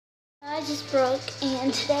I just broke,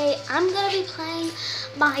 and today I'm gonna be playing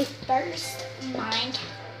my first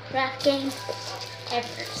Minecraft game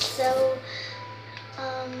ever. So,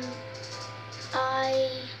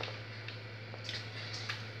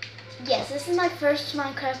 yes, this is my first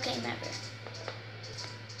Minecraft game ever.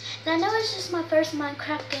 And I know it's just my first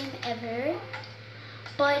Minecraft game ever,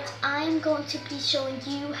 but I'm going to be showing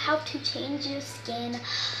you how to change your skin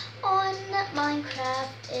on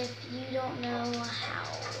Minecraft if you don't know how.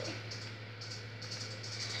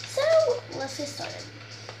 So let's get started.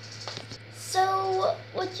 So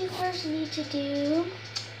what you first need to do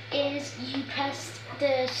is you press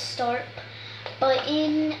the start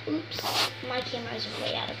button. Oops, my camera is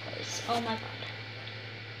way out of place. Oh my god.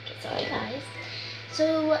 Okay, sorry guys.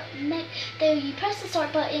 So there you press the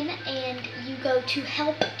start button and you go to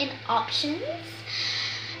help and options.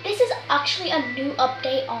 This is actually a new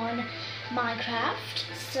update on Minecraft.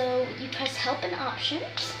 So you press help and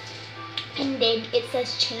options, and then it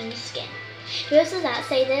says change skin. If yours does not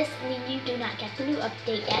say this, then you do not get the new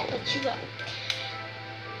update yet, but you will.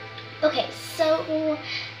 Okay, so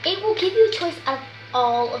it will give you a choice out of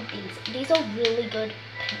all of these. These are really good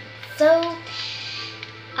pins. So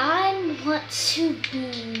I want to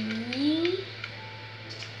be,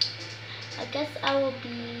 I guess I will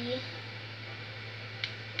be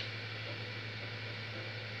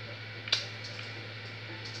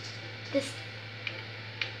this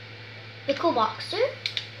Pickle Boxer.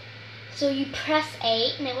 So you press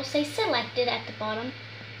A and it will say selected at the bottom. It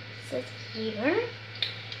says here.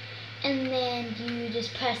 And then you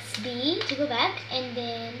just press B to go back, and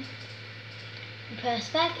then you press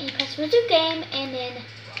back and you press resume game, and then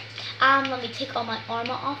let me take all my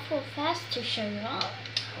armor off real fast to show you all.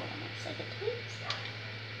 Hold on a second please.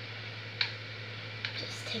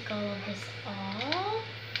 Just take all of this off.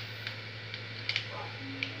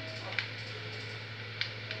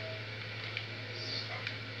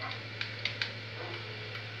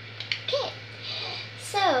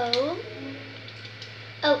 So,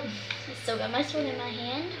 oh, I still got my sword in my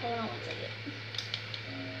hand. Hold on 1 second.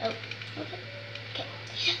 Oh,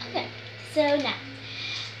 okay. So now,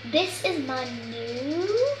 this is my new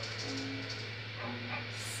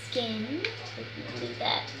skin. Do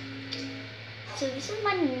that. So this is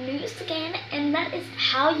my new skin, and that is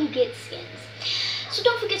how you get skins. So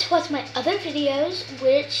don't forget to watch my other videos,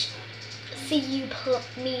 which see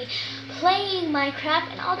me playing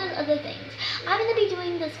Minecraft and all those other things. I'm going to be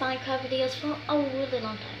doing this Minecraft videos for a really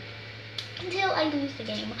long time, until I lose the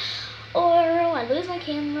game, or I lose my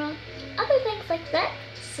camera, other things like that.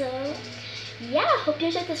 So yeah, I hope you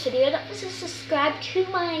enjoyed this video. Don't forget to subscribe to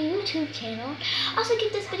my YouTube channel. Also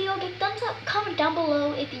give this video a big thumbs up. Comment down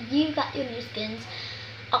below if you got your new skins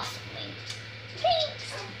awesomely.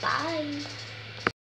 Thanks, bye.